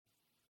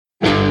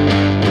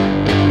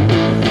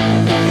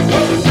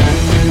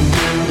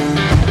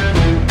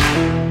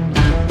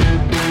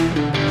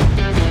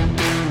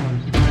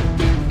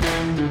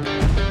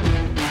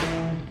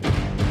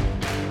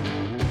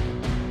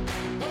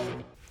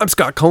I'm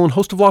Scott Cullen,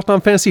 host of Locked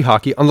On Fantasy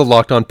Hockey on the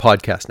Locked On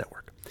Podcast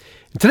Network.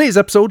 In today's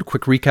episode, a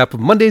quick recap of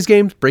Monday's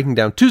games, breaking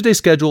down Tuesday's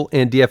schedule,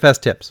 and DFS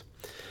tips.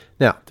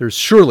 Now, there's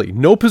surely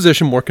no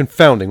position more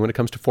confounding when it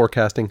comes to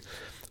forecasting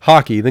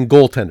hockey than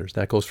goaltenders.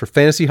 That goes for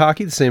fantasy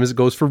hockey the same as it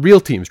goes for real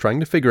teams trying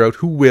to figure out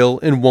who will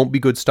and won't be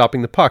good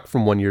stopping the puck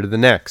from one year to the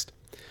next.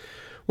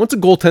 Once a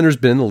goaltender's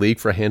been in the league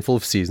for a handful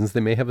of seasons,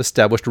 they may have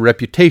established a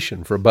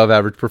reputation for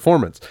above-average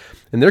performance,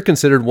 and they're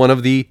considered one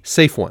of the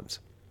safe ones.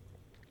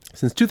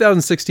 Since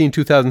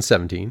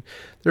 2016-2017,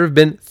 there have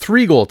been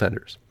 3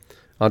 goaltenders,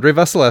 Andrei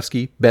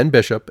Vasilevsky, Ben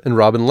Bishop, and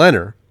Robin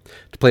Lehner,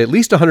 to play at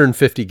least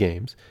 150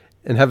 games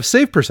and have a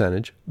save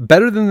percentage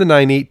better than the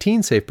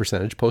 .918 save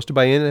percentage posted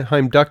by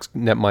Anaheim Ducks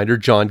netminder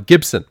John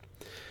Gibson.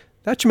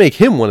 That should make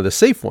him one of the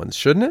safe ones,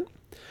 shouldn't it?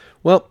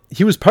 Well,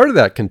 he was part of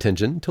that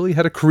contingent until he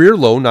had a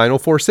career-low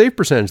 .904 save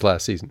percentage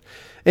last season,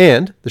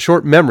 and the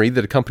short memory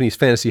that accompanies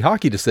fantasy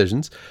hockey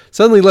decisions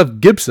suddenly left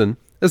Gibson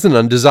as an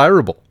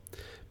undesirable.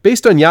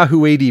 Based on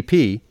Yahoo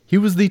ADP, he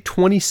was the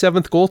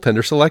 27th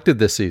goaltender selected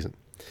this season.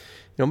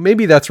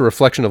 Maybe that's a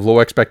reflection of low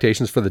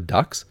expectations for the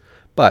Ducks,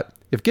 but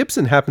if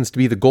Gibson happens to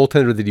be the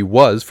goaltender that he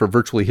was for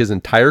virtually his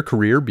entire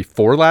career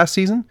before last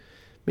season,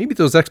 maybe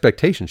those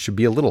expectations should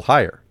be a little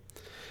higher.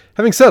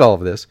 Having said all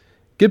of this,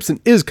 Gibson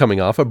is coming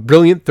off a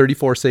brilliant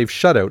 34-save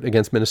shutout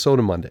against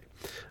Minnesota Monday.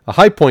 A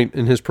high point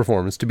in his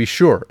performance, to be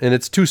sure, and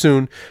it's too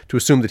soon to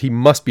assume that he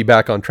must be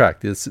back on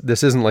track. This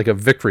isn't like a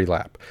victory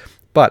lap.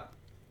 But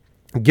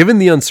given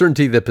the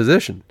uncertainty of the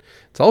position,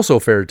 it's also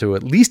fair to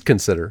at least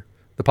consider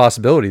the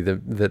possibility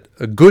that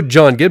a good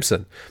John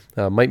Gibson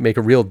might make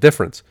a real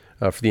difference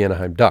for the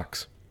Anaheim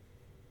Ducks.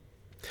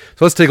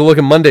 So let's take a look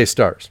at Monday's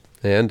stars.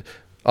 And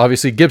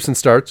obviously Gibson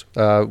starts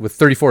with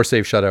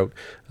 34-save shutout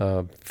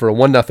for a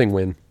 1-0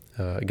 win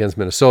against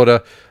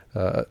Minnesota.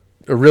 A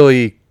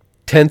really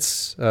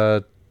tense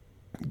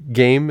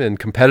game and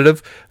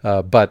competitive,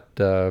 but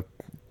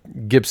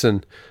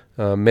Gibson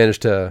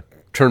managed to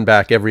turn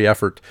back every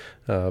effort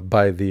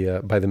by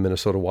the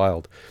Minnesota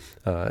Wild.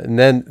 And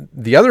then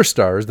the other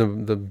stars,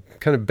 the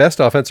kind of best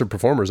offensive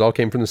performers, all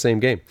came from the same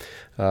game.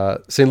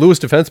 St. Louis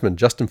defenseman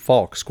Justin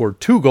Falk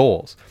scored 2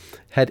 goals,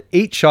 had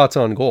 8 shots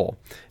on goal,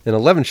 and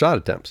 11 shot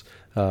attempts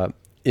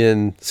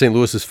in St.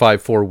 Louis's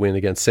 5-4 win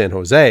against San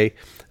Jose.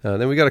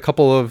 Then we got a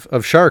couple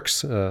of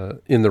Sharks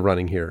in the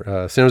running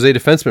here. San Jose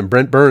defenseman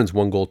Brent Burns,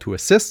 1 goal, 2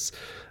 assists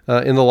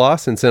in the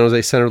loss, and San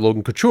Jose center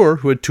Logan Couture,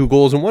 who had 2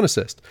 goals and 1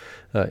 assist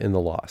in the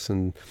loss.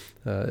 And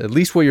at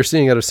least what you're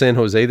seeing out of San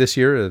Jose this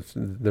year, if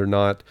they're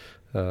not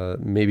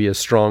maybe as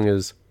strong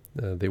as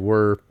they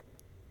were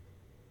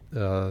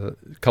a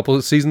couple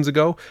of seasons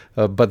ago,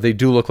 but they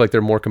do look like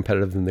they're more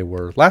competitive than they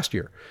were last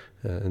year.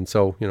 And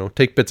so,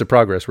 take bits of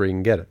progress where you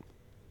can get it.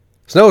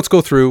 So now let's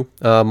go through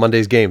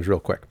Monday's games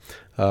real quick.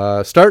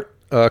 Start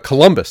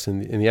Columbus.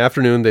 In the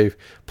afternoon, they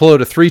pull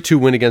out a 3-2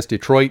 win against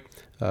Detroit.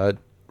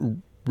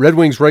 Red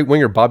Wings right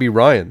winger Bobby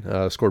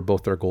Ryan scored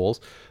both their goals,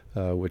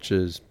 which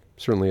is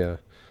certainly a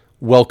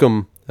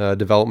welcome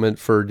development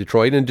for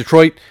Detroit. And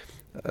Detroit,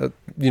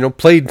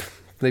 played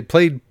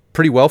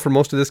pretty well for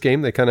most of this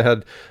game. They kind of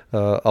had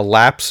a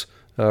lapse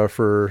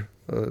for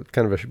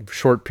kind of a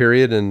short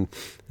period, and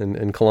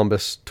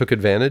Columbus took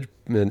advantage.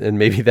 And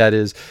maybe that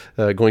is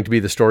going to be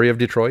the story of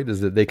Detroit,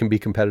 is that they can be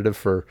competitive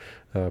for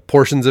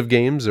portions of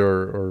games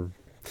or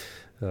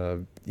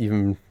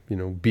even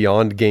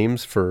beyond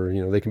games. For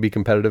they can be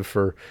competitive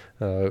for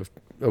a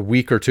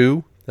week or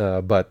two,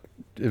 but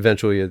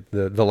eventually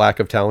the lack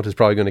of talent is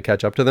probably going to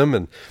catch up to them,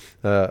 and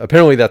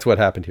apparently that's what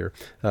happened here.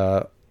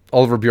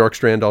 Oliver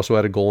Bjorkstrand also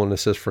had a goal and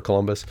assist for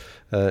Columbus.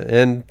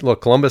 And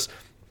look, Columbus,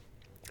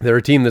 they're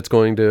a team that's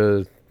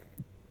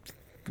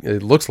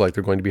it looks like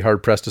they're going to be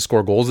hard-pressed to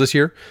score goals this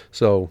year.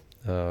 So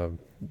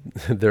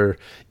they're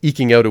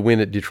eking out a win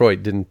at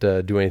Detroit didn't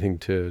do anything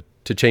to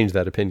change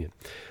that opinion.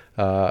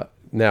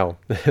 Now,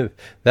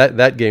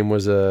 that game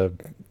was a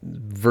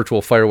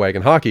virtual fire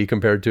wagon hockey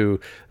compared to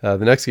the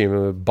next game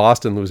of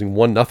Boston losing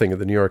 1-0 at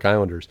the New York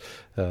Islanders.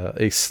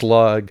 A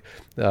slug,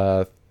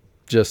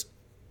 just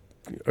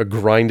a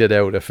grinded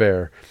out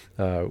affair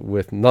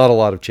with not a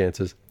lot of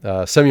chances.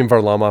 Semyon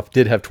Varlamov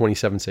did have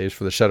 27 saves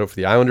for the shutout for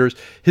the Islanders,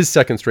 his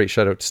second straight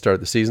shutout to start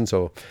the season.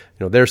 So,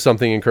 there's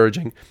something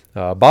encouraging.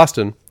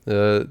 Boston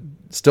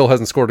still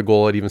hasn't scored a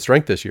goal at even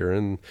strength this year,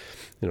 and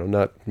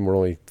we're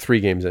only 3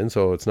 games in,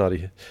 so it's not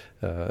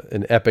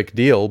an epic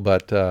deal,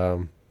 but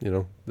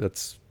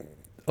that's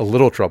a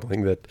little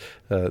troubling that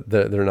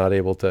they're not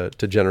able to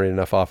generate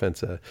enough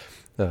offense at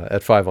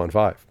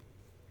 5-on-5.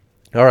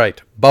 All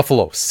right,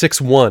 Buffalo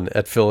 6-1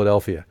 at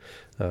Philadelphia.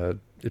 It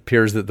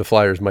appears that the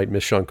Flyers might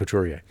miss Sean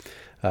Couturier.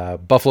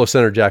 Buffalo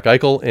center Jack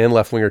Eichel and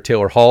left winger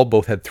Taylor Hall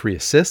both had 3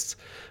 assists.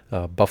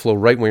 Buffalo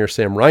right winger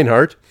Sam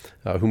Reinhart,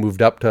 who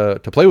moved up to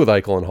play with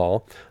Eichel and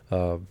Hall,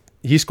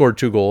 he scored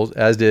 2 goals,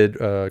 as did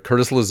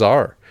Curtis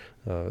Lazar,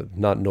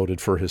 not noted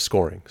for his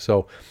scoring.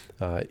 So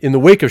in the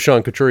wake of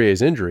Sean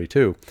Couturier's injury,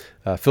 too,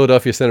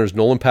 Philadelphia centers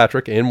Nolan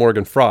Patrick and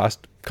Morgan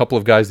Frost, a couple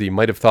of guys that you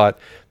might have thought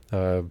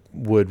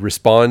would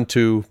respond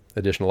to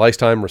additional ice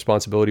time,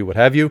 responsibility, what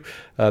have you.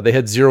 They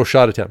had 0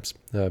 shot attempts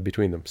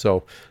between them.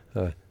 So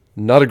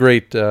not a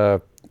great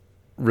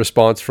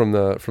response from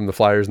the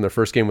Flyers in their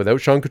first game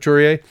without Sean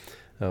Couturier.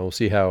 We'll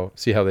see how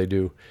they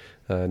do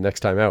next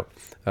time out.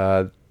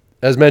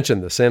 As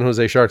mentioned, the San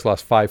Jose Sharks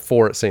lost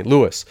 5-4 at St.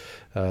 Louis.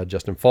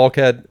 Justin Falk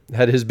had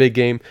his big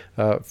game.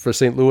 For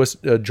St. Louis,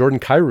 Jordan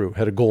Kyrou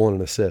had a goal and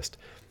an assist.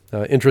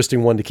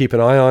 Interesting one to keep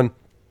an eye on.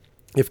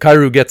 If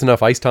Kyrou gets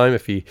enough ice time,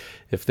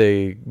 if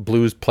the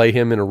Blues play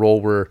him in a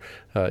role where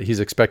he's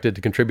expected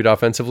to contribute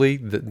offensively,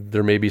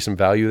 there may be some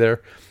value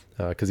there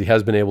because he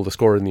has been able to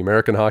score in the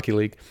American Hockey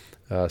League.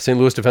 St.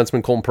 Louis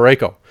defenseman Colton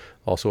Parayko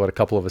also had a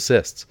couple of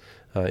assists.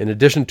 In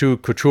addition to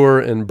Couture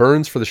and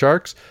Burns for the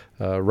Sharks,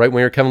 right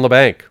winger Kevin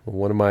Labanc,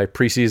 one of my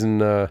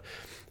preseason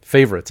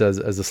favorites as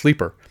a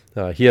sleeper,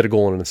 he had a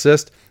goal and an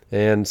assist.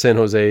 And San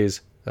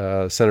Jose's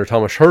center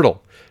Thomas Hertl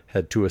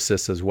had 2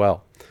 assists as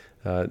well.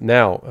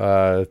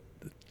 Now,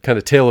 kind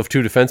of tale of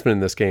 2 defensemen in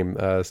this game.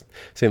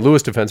 St.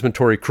 Louis defenseman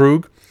Torrey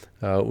Krug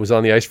was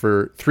on the ice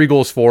for 3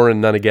 goals for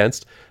and none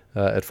against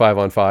at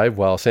 5-on-5,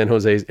 while San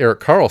Jose's Erik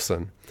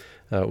Karlsson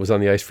was on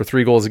the ice for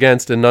 3 goals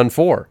against and none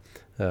for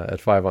at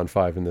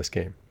 5-on-5 in this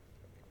game.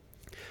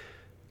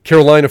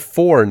 Carolina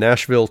 4,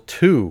 Nashville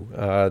 2.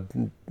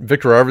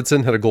 Victor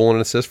Arvidsson had a goal and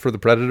an assist for the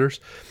Predators,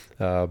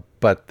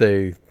 but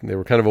they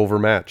were kind of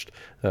overmatched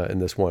in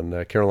this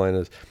one.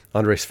 Carolina's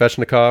Andrei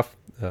Svechnikov,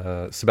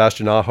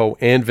 Sebastian Aho,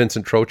 and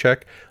Vincent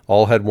Trocheck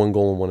all had 1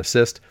 goal and 1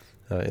 assist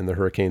in the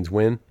Hurricanes'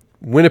 win.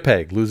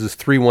 Winnipeg loses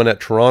 3-1 at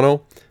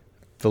Toronto.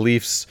 The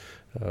Leafs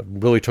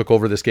really took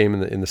over this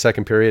game in the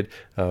second period.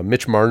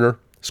 Mitch Marner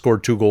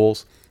scored 2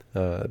 goals,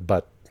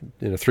 but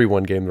in a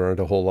 3-1 game, there aren't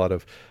a whole lot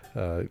of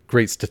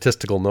great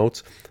statistical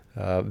notes.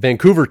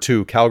 Vancouver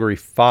 2, Calgary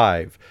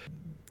 5.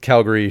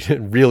 Calgary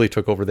really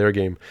took over their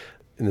game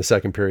in the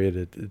second period.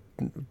 It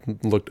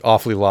looked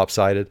awfully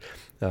lopsided.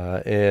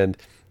 And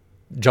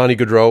Johnny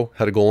Gaudreau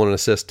had a goal and an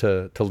assist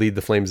to lead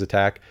the Flames'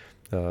 attack.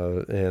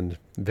 And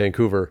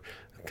Vancouver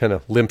kind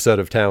of limps out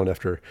of town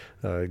after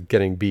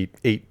getting beat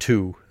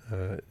 8-2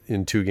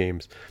 in 2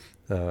 games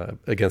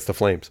against the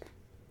Flames.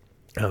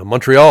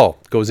 Montreal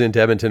goes into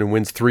Edmonton and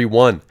wins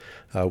 3-1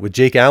 with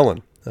Jake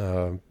Allen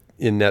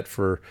in net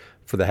for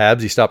the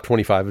Habs. He stopped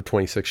 25 of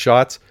 26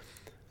 shots.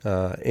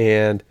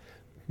 And,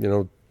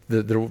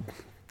 there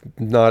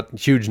not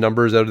huge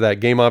numbers out of that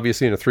game,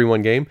 obviously, in a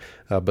 3-1 game.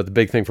 But the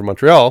big thing for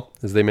Montreal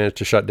is they managed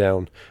to shut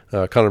down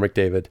Connor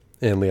McDavid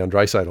and Leon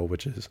Draisaitl,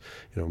 which is,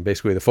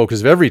 basically the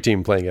focus of every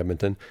team playing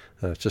Edmonton.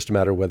 It's just a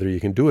matter of whether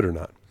you can do it or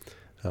not.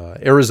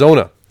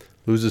 Arizona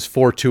loses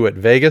 4-2 at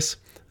Vegas.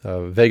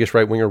 Vegas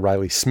right winger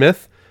Riley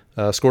Smith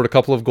scored a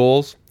couple of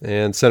goals,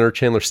 and center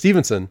Chandler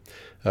Stevenson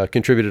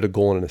contributed a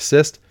goal and an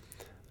assist.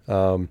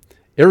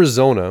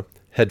 Arizona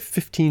had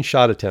 15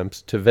 shot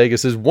attempts to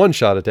Vegas's 1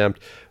 shot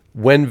attempt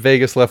when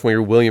Vegas left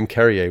winger William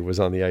Carrier was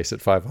on the ice at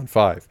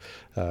 5-on-5.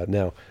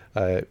 Now,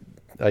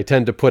 I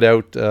tend to put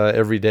out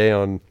every day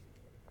on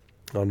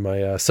my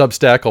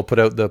Substack, I'll put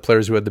out the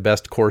players who had the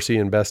best Corsi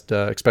and best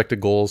expected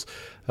goals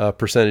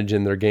percentage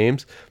in their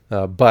games.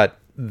 But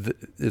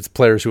it's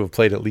players who have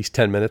played at least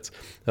 10 minutes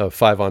of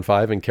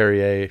 5-on-5, and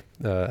Carrier,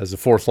 as a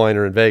 4th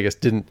liner in Vegas,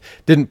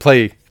 didn't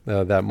play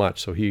that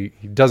much. So he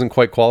doesn't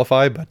quite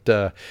qualify,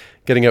 but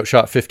getting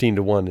outshot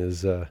 15-1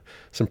 is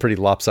some pretty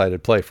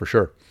lopsided play for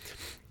sure.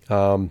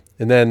 And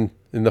then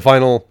in the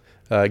final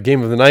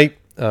game of the night,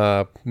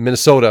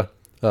 Minnesota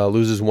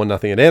loses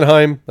 1-0 at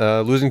Anaheim,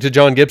 losing to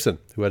John Gibson,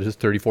 who had his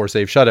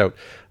 34-save shutout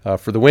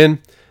for the win.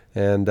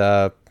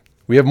 And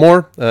we have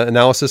more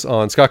analysis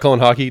on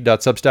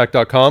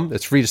scottcullenhockey.substack.com.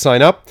 It's free to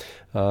sign up,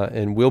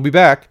 and we'll be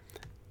back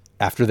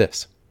after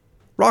this.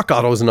 Rock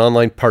Auto is an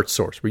online parts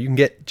source where you can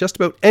get just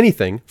about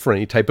anything for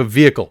any type of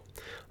vehicle.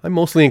 I'm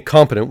mostly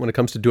incompetent when it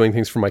comes to doing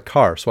things for my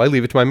car, so I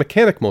leave it to my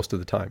mechanic most of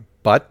the time.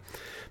 But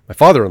my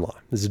father-in-law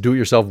is a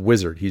do-it-yourself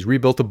wizard. He's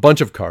rebuilt a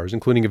bunch of cars,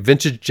 including a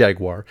vintage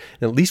Jaguar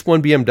and at least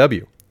 1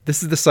 BMW.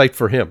 This is the site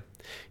for him.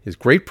 He has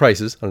great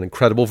prices on an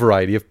incredible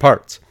variety of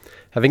parts.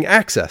 Having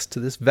access to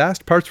this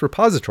vast parts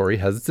repository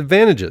has its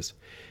advantages.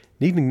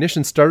 Need an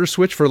ignition starter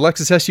switch for a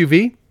Lexus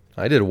SUV?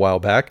 I did a while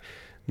back,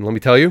 and let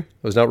me tell you, I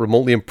was not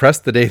remotely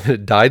impressed the day that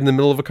it died in the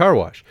middle of a car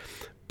wash.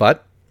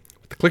 But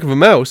with the click of a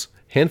mouse,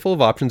 a handful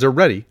of options are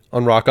ready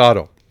on Rock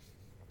Auto.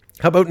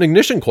 How about an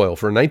ignition coil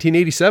for a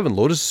 1987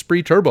 Lotus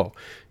Esprit Turbo?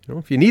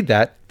 If you need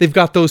that, they've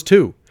got those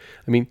too.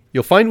 I mean,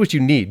 you'll find what you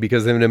need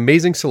because they have an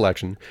amazing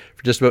selection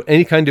for just about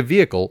any kind of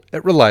vehicle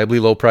at reliably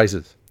low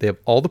prices. They have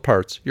all the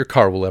parts your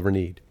car will ever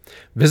need.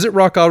 Visit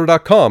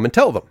rockauto.com and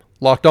tell them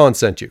Locked On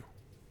sent you.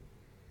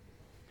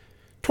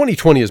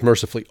 2020 is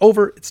mercifully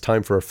over. It's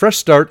time for a fresh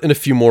start and a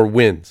few more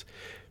wins.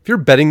 If you're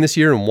betting this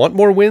year and want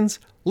more wins,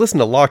 listen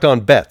to Locked On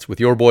Bets with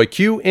your boy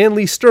Q and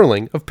Lee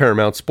Sterling of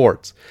Paramount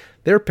Sports.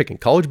 They're picking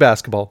college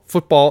basketball,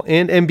 football,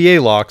 and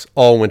NBA locks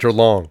all winter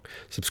long.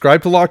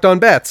 Subscribe to Locked On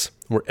Bets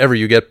wherever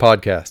you get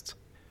podcasts.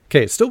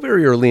 Okay, it's still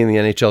very early in the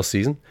NHL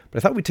season, but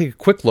I thought we'd take a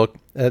quick look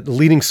at the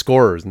leading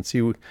scorers and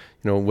see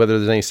whether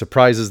there's any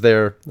surprises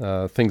there,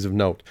 things of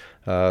note.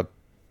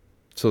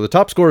 So the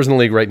top scorers in the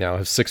league right now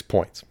have 6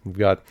 points. We've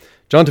got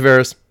John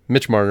Tavares,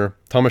 Mitch Marner,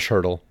 Thomas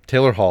Hertl,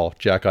 Taylor Hall,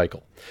 Jack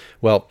Eichel.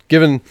 Well,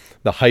 given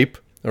the hype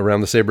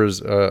around the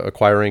Sabres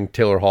acquiring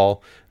Taylor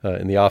Hall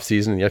in the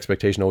offseason and the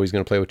expectation always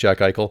going to play with Jack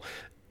Eichel,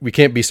 we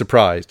can't be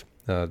surprised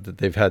that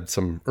they've had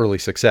some early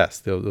success.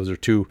 Those are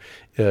 2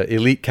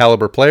 elite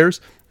caliber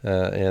players,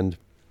 and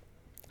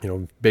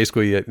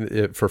basically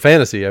for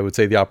fantasy, I would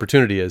say the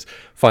opportunity is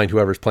find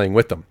whoever's playing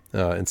with them,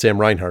 and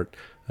Sam Reinhart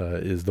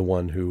is the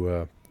one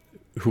who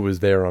was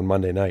there on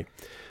Monday night.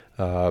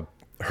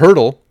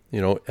 Hertl,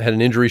 had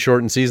an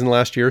injury-shortened season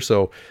last year,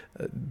 so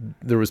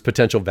there was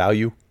potential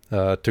value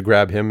to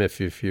grab him if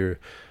you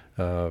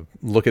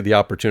look at the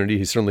opportunity.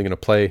 He's certainly going to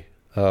play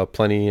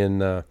plenty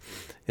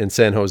in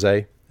San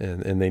Jose,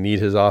 and they need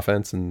his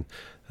offense. And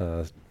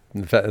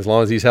in fact, as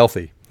long as he's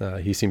healthy,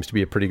 he seems to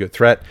be a pretty good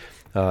threat.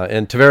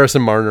 And Tavares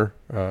and Marner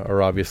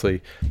are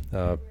obviously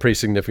pretty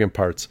significant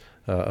parts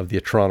of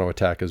the Toronto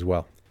attack as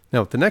well.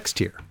 Now, at the next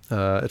tier,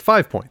 at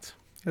 5 points,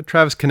 got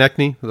Travis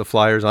Konechny of the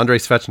Flyers, Andrei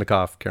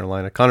Svechnikov,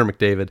 Carolina, Connor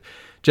McDavid,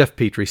 Jeff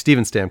Petrie,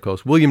 Steven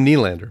Stamkos, William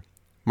Nylander,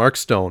 Mark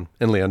Stone,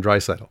 and Leon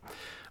Draisaitl.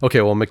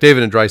 Okay, well,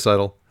 McDavid and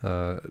Draisaitl,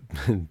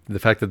 the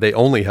fact that they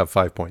only have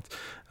 5 points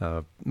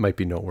might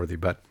be noteworthy,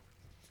 but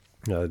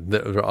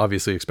they're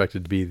obviously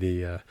expected to be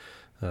the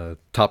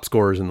top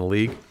scorers in the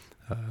league.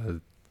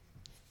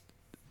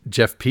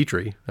 Jeff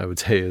Petrie, I would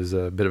say, is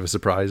a bit of a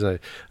surprise.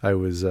 I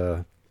was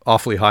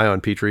awfully high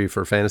on Petrie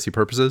for fantasy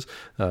purposes,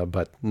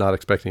 but not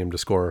expecting him to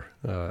score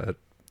at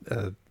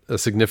a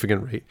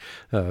significant rate,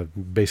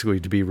 basically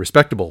to be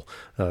respectable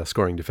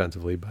scoring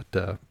defensively.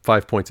 But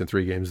 5 points in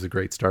 3 games is a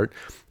great start.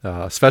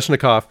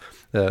 Svechnikov,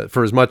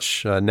 for as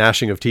much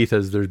gnashing of teeth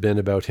as there's been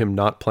about him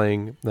not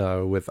playing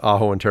with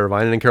Aho and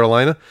Teravainen in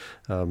Carolina,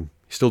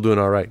 he's still doing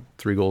all right.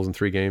 3 goals in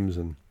 3 games,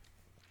 and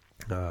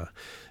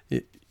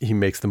he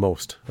makes the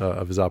most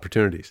of his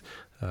opportunities.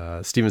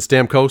 Steven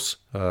Stamkos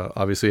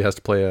obviously has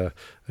to play a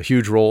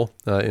huge role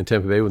in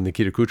Tampa Bay with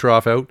Nikita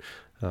Kucherov out,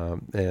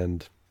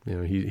 and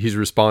he's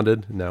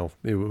responded. Now,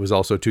 it was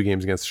also 2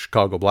 games against the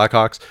Chicago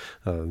Blackhawks,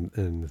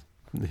 and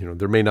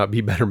there may not be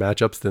better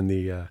matchups than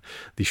the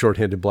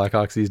shorthanded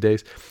Blackhawks these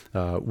days.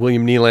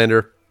 William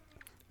Nylander,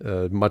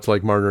 much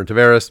like Marner and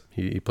Tavares,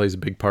 he plays a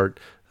big part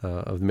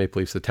of the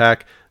Maple Leafs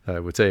attack. I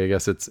would say, I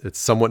guess it's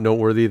somewhat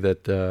noteworthy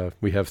that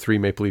we have 3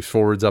 Maple Leafs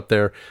forwards up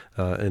there,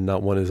 and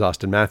not one is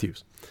Austin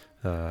Matthews.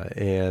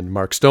 And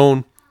Mark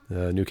Stone,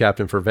 new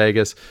captain for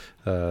Vegas,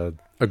 a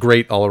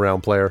great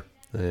all-around player.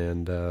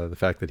 And the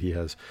fact that he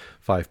has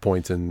 5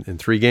 points in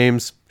 3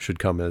 games should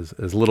come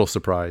as little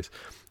surprise.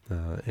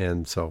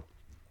 And so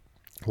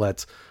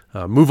let's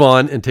move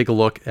on and take a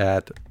look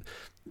at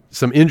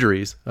some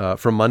injuries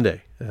from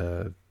Monday,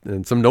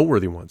 and some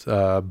noteworthy ones.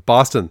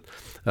 Boston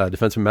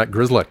defenseman Matt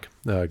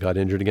Grzelcyk got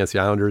injured against the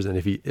Islanders, and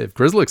if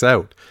Grzelcyk's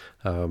out,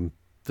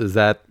 does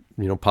that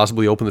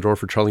possibly open the door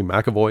for Charlie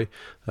McAvoy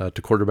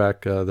to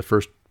quarterback the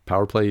first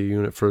power play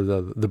unit for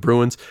the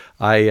Bruins?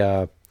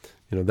 I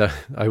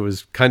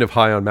was kind of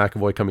high on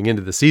McAvoy coming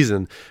into the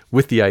season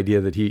with the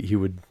idea that he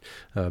would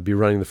be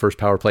running the first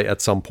power play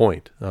at some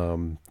point.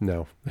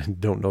 Now, I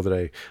don't know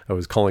that I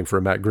was calling for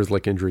a Matt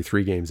Grzelcyk injury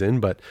 3 games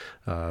in, but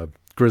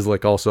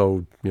Grzelcyk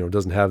also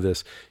doesn't have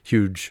this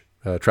huge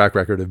track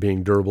record of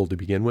being durable to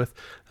begin with.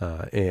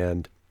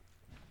 And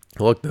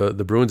look,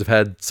 the Bruins have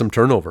had some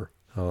turnover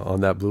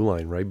on that blue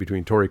line, right?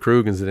 Between Torrey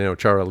Krug and Zdeno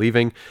Chara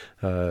leaving.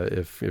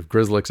 If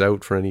Grzelcyk's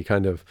out for any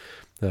kind of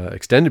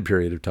extended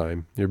period of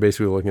time, you're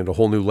basically looking at a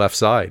whole new left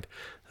side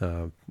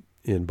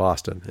in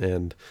Boston.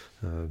 And,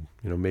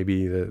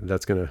 maybe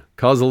that's going to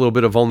cause a little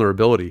bit of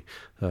vulnerability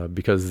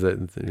because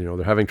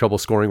they're having trouble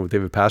scoring with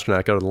David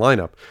Pastrnak out of the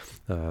lineup.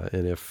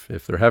 And if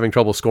they're having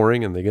trouble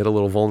scoring and they get a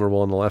little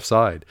vulnerable on the left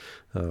side,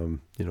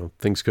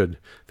 things could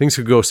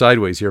go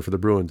sideways here for the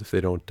Bruins if they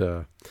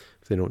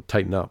don't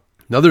tighten up.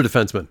 Another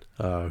defenseman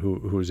who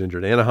was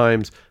injured,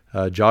 Anaheim's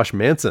Josh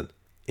Manson.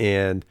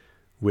 And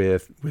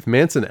with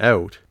Manson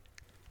out,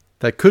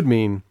 that could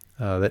mean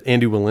that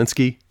Andy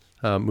Welinski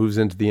moves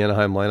into the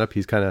Anaheim lineup.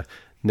 He's kind of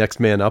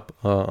next man up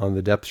on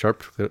the depth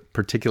chart,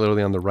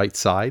 particularly on the right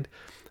side.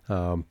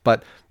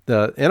 But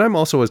Anaheim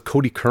also has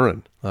Cody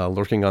Curran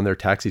lurking on their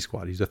taxi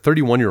squad. He's a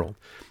 31-year-old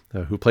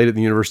who played at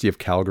the University of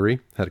Calgary,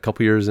 had a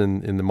couple years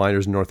in the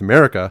minors in North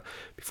America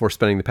before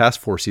spending the past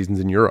 4 seasons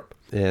in Europe.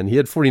 And he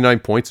had 49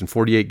 points in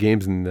 48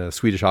 games in the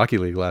Swedish Hockey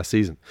League last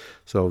season.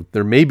 So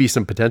there may be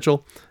some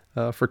potential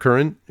for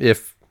Curran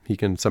if he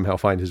can somehow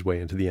find his way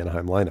into the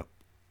Anaheim lineup.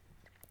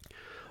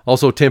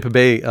 Also, Tampa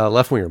Bay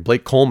left winger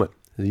Blake Coleman.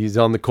 He's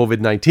on the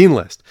COVID-19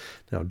 list.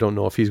 Now, don't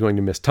know if he's going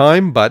to miss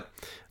time, but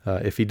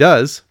if he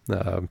does,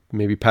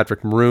 maybe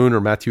Patrick Maroon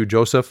or Matthew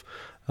Joseph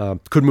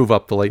could move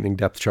up the Lightning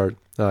depth chart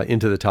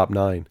into the top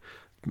 9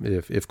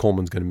 if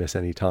Coleman's going to miss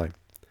any time.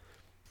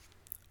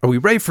 Are we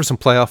ready for some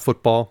playoff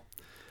football?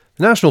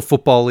 The National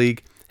Football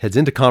League heads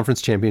into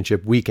Conference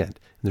Championship weekend,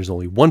 and there's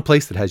only one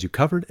place that has you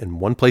covered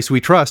and one place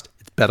we trust.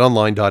 It's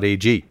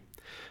betonline.ag.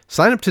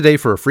 Sign up today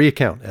for a free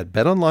account at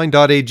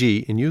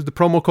betonline.ag and use the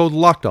promo code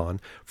LOCKEDON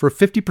for a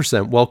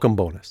 50% welcome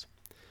bonus.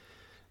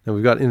 Now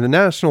we've got in the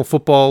National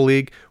Football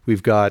League,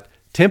 we've got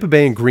Tampa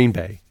Bay and Green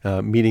Bay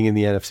meeting in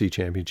the NFC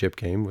Championship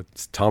game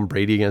with Tom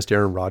Brady against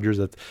Aaron Rodgers.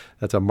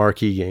 That's a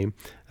marquee game.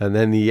 And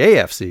then the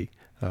AFC,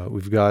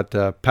 we've got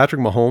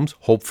Patrick Mahomes,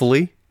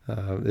 hopefully,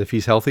 if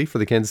he's healthy, for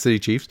the Kansas City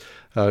Chiefs,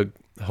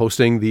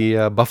 hosting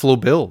the Buffalo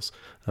Bills,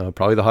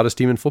 probably the hottest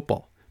team in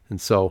football. And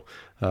so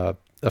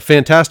a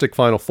fantastic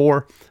Final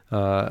Four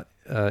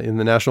in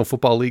the National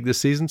Football League this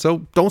season.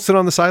 So don't sit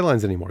on the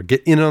sidelines anymore.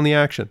 Get in on the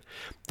action.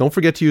 Don't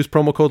forget to use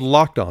promo code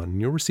LOCKEDON,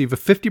 and you'll receive a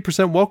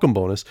 50% welcome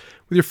bonus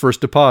with your first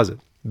deposit.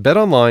 Bet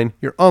Online,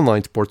 your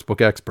online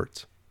sportsbook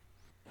experts.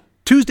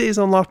 Tuesdays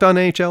on Locked On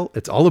NHL,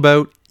 it's all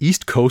about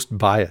East Coast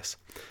bias.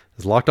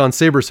 As Locked On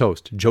Sabres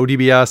host Joe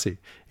DiBiase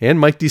and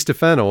Mike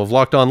DiStefano of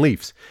Locked On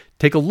Leafs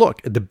take a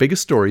look at the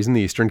biggest stories in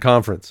the Eastern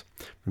Conference.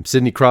 From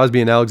Sidney Crosby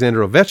and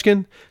Alexander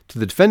Ovechkin to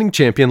the defending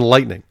champion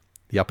Lightning,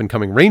 the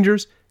up-and-coming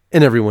Rangers,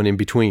 and everyone in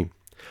between.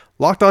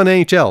 Locked On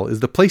NHL is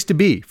the place to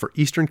be for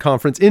Eastern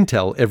Conference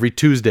intel every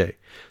Tuesday.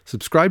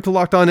 Subscribe to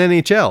Locked On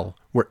NHL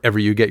wherever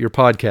you get your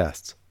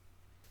podcasts.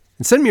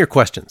 And send me your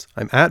questions.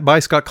 I'm at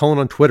 @ByScottCullen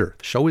on Twitter.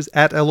 The show is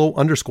at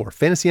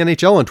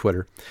 @LO_FantasyNHL on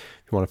Twitter.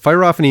 If you want to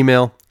fire off an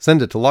email,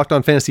 send it to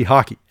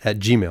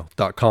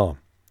lockedonfantasyhockey@gmail.com.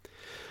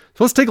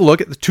 So let's take a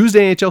look at the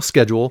Tuesday NHL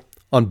schedule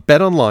on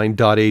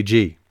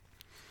betonline.ag.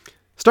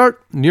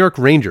 Start, New York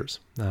Rangers,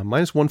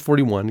 minus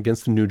 141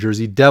 against the New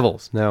Jersey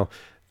Devils. Now,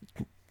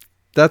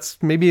 that's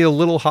maybe a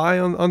little high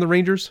on the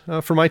Rangers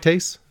for my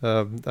taste.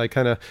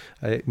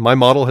 My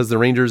model has the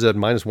Rangers at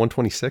minus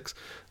 126.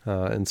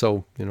 And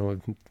so,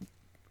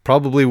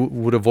 probably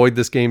would avoid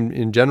this game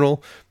in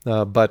general.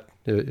 But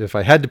if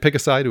I had to pick a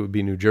side, it would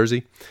be New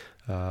Jersey.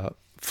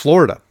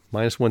 Florida,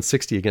 minus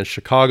 160 against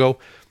Chicago.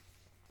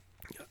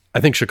 I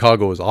think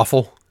Chicago is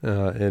awful,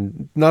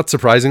 and not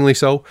surprisingly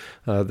so.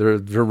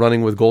 They're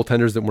running with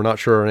goaltenders that we're not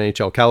sure are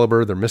NHL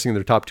caliber. They're missing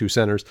their top two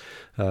centers.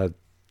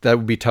 That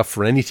would be tough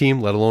for any team,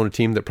 let alone a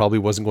team that probably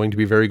wasn't going to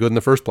be very good in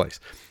the first place.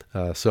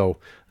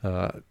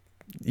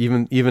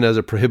 Even as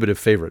a prohibitive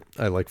favorite,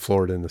 I like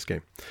Florida in this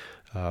game.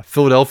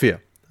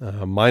 Philadelphia,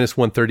 minus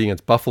 130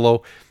 against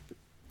Buffalo.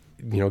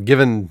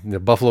 Given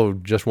Buffalo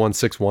just won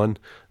 6-1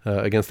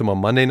 against them on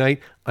Monday night,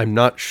 I'm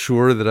not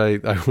sure that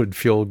I would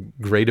feel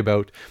great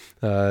about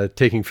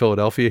taking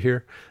Philadelphia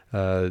here.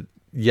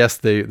 Yes,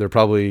 they're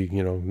probably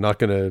not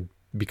going to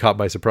be caught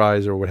by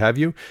surprise or what have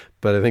you,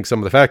 but I think some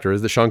of the factor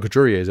is that Sean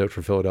Couturier is out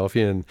for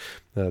Philadelphia, and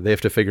they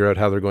have to figure out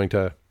how they're going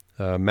to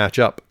match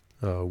up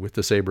with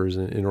the Sabres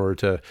in order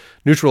to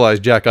neutralize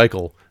Jack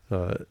Eichel,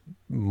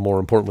 more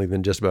importantly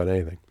than just about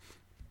anything.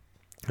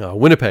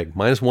 Winnipeg,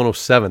 minus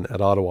 107 at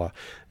Ottawa.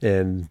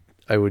 And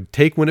I would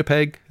take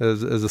Winnipeg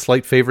as a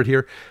slight favorite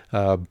here.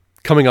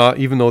 Coming off,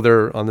 even though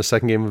they're on the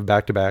second game of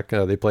back-to-back,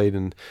 they played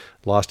and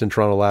lost in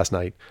Toronto last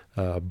night.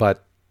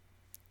 But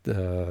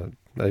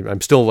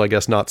I'm still, I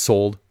guess, not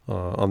sold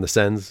on the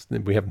Sens.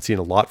 We haven't seen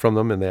a lot from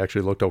them, and they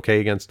actually looked okay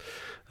against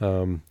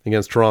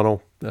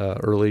Toronto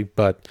early.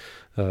 But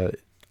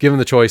given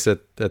the choice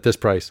at this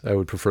price, I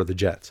would prefer the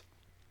Jets.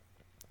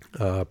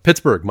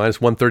 Pittsburgh, minus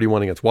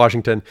 131 against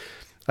Washington.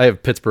 I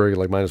have Pittsburgh at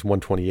like minus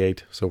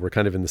 128, so we're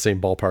kind of in the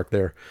same ballpark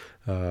there.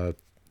 I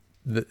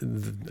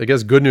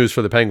guess good news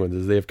for the Penguins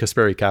is they have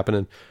Kasperi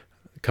Kapanen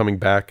coming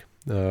back,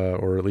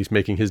 or at least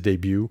making his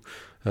debut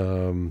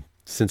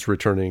since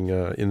returning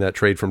in that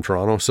trade from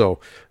Toronto. So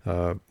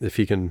if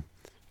he can,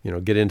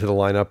 get into the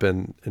lineup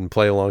and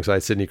play alongside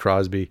Sidney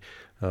Crosby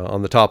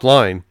on the top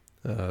line,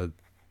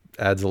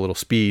 adds a little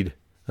speed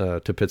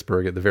to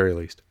Pittsburgh at the very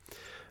least.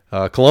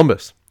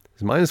 Columbus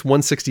is minus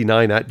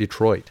 169 at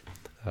Detroit.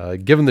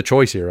 Given the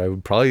choice here, I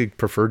would probably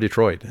prefer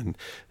Detroit.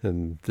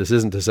 And this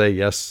isn't to say,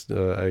 yes,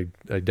 I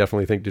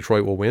definitely think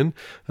Detroit will win.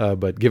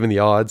 But given the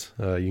odds,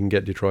 you can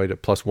get Detroit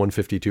at plus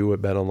 152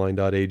 at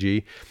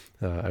betonline.ag.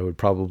 I would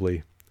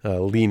probably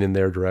lean in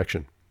their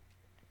direction.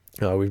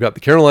 We've got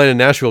the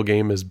Carolina-Nashville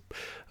game has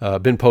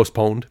been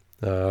postponed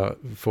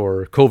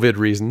for COVID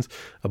reasons,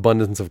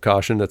 abundance of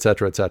caution, et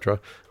cetera, et cetera.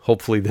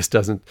 Hopefully this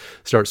doesn't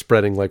start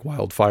spreading like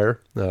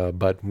wildfire.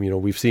 But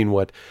we've seen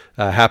what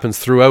happens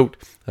throughout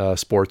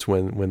sports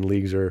when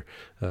leagues are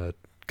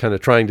kind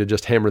of trying to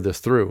just hammer this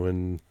through,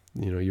 and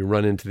you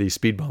run into these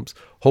speed bumps.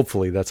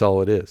 Hopefully that's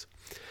all it is.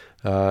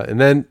 And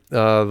then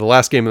the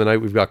last game of the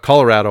night, we've got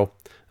Colorado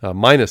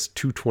minus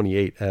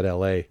 228 at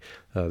LA.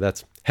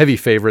 That's heavy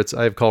favorites.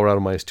 I have Colorado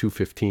minus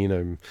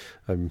 215.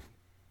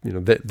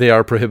 They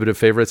are prohibitive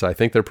favorites. I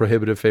think they're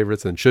prohibitive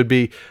favorites and should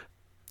be,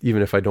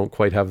 even if I don't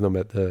quite have them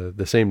at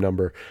the same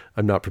number.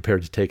 I'm not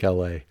prepared to take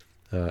LA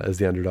as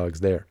the underdogs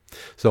there.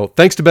 So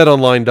thanks to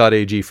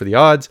betonline.ag for the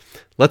odds.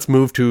 Let's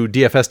move to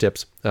DFS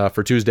tips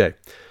for Tuesday. A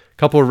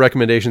couple of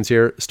recommendations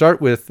here.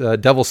 Start with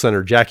Devil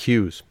center Jack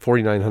Hughes,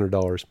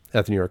 $4,900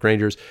 at the New York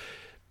Rangers.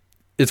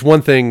 It's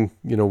one thing,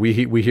 we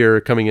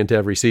hear coming into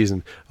every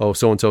season, oh,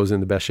 so-and-so is in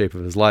the best shape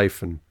of his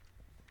life, and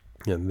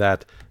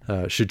that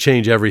should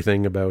change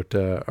everything about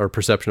our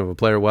perception of a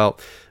player. Well,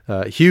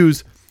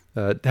 Hughes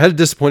had a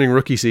disappointing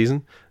rookie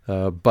season,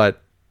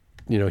 but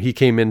he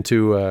came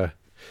into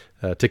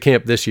to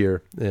camp this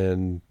year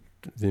and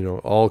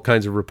all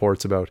kinds of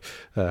reports about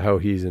how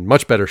he's in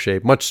much better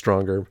shape, much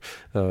stronger,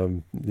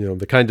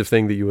 the kind of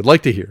thing that you would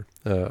like to hear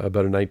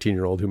about a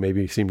 19-year-old who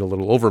maybe seemed a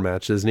little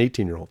overmatched as an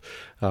 18-year-old.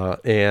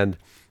 And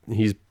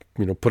he's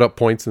put up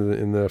points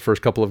in the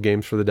first couple of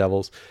games for the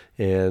Devils,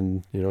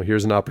 and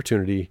here's an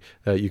opportunity.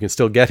 You can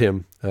still get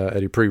him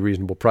at a pretty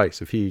reasonable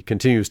price. If he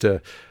continues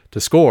to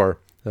score,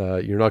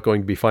 you're not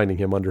going to be finding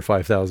him under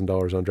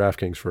 $5,000 on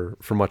DraftKings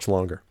for much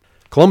longer.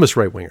 Columbus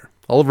right winger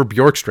Oliver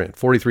Bjorkstrand,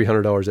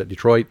 $4,300 at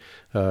Detroit.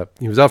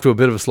 He was off to a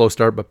bit of a slow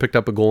start, but picked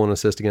up a goal and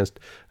assist against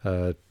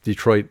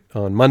Detroit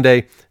on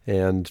Monday,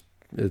 and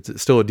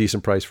it's still a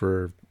decent price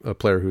for a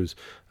player who's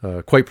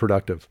quite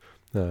productive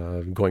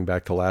going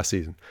back to last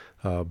season.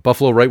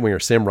 Buffalo right winger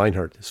Sam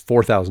Reinhart is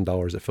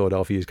 $4,000 at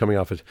Philadelphia. He's coming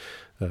off a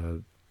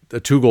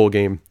 2-goal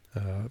game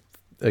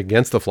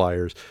against the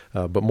Flyers,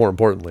 but more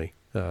importantly,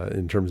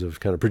 in terms of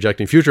kind of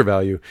projecting future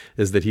value,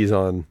 is that he's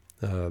on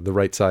the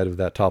right side of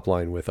that top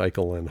line with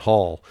Eichel and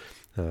Hall.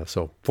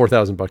 So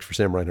 $4,000 for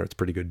Sam Reinhart's a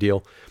pretty good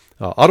deal.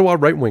 Ottawa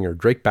right winger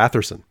Drake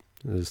Batherson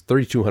is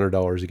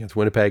 $3,200 against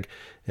Winnipeg,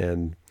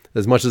 and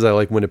as much as I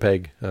like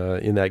Winnipeg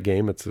in that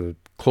game, it's a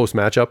close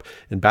matchup,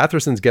 and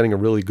Batherson's getting a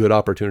really good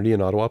opportunity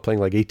in Ottawa, playing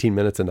like 18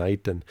 minutes a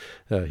night, and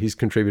he's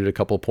contributed a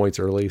couple points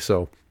early,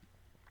 so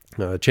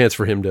a chance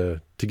for him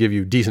to give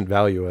you decent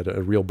value at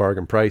a real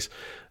bargain price.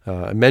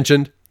 I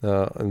mentioned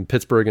in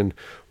Pittsburgh and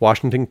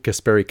Washington,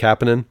 Kasperi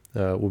Kapanen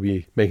will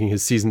be making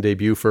his season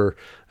debut for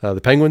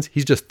the Penguins.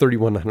 He's just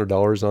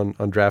 $3,100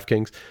 on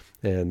DraftKings,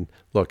 and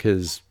look,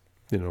 his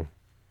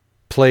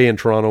play in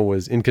Toronto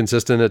was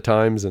inconsistent at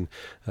times,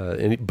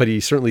 but he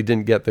certainly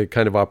didn't get the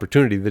kind of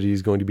opportunity that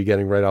he's going to be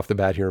getting right off the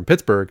bat here in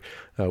Pittsburgh,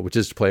 which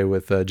is to play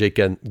with Jake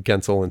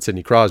Gensel and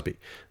Sidney Crosby.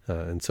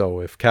 And so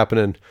if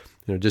Kapanen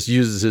just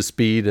uses his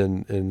speed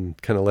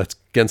and kind of lets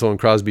Gensel and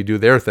Crosby do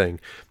their thing,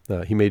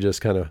 he may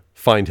just kind of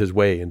find his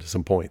way into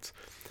some points.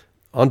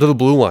 Onto the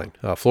blue line,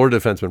 Florida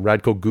defenseman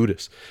Radko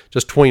Gudas,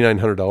 just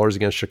 $2,900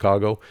 against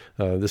Chicago.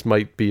 This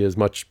might be as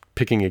much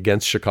picking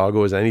against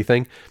Chicago as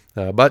anything,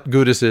 but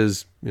Gudas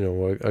is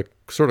a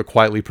sort of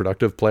quietly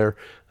productive player.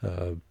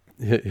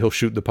 He'll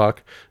shoot the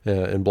puck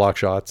and block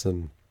shots,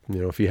 and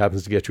if he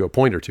happens to get you a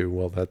point or two,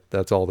 well,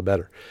 that's all the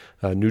better.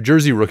 New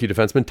Jersey rookie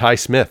defenseman Ty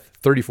Smith,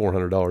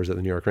 $3,400 at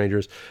the New York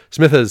Rangers.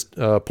 Smith has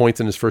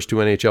points in his first 2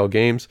 NHL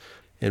games,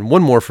 and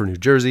one more for New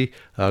Jersey.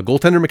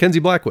 Goaltender Mackenzie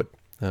Blackwood,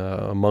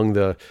 among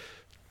the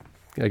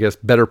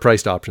better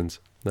priced options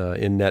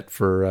in net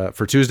for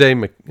Tuesday.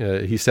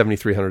 He's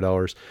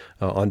 $7,300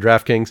 on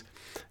DraftKings,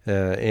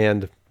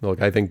 and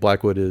look, I think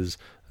Blackwood has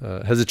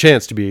a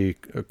chance to be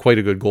quite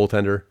a good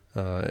goaltender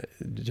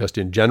just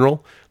in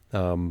general.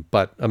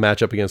 But a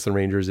matchup against the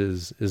Rangers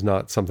is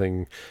not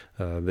something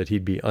that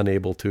he'd be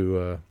unable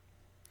to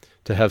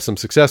have some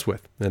success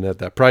with. And at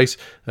that price,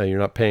 you're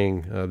not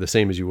paying the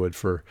same as you would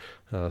for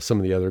some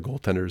of the other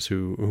goaltenders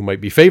who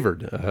might be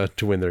favored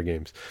to win their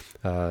games.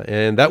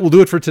 And that will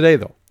do it for today,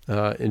 though.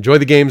 Enjoy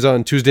the games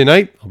on Tuesday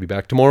night. I'll be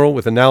back tomorrow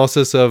with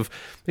analysis of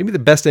maybe the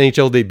best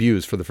NHL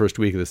debuts for the first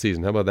week of the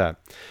season. How about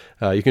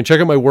that? You can check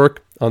out my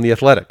work on The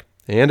Athletic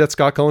and at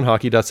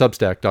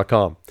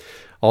scottcullenhockey.substack.com.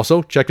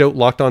 Also, check out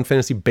Locked On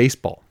Fantasy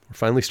Baseball. We're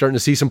finally starting to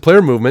see some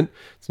player movement.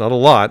 It's not a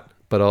lot,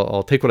 but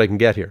I'll take what I can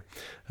get here.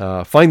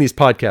 Find these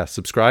podcasts,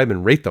 subscribe,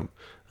 and rate them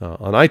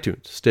on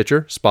iTunes,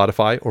 Stitcher,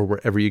 Spotify, or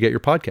wherever you get your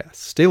podcasts.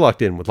 Stay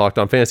locked in with Locked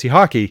On Fantasy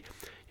Hockey,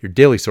 your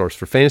daily source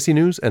for fantasy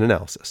news and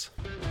analysis.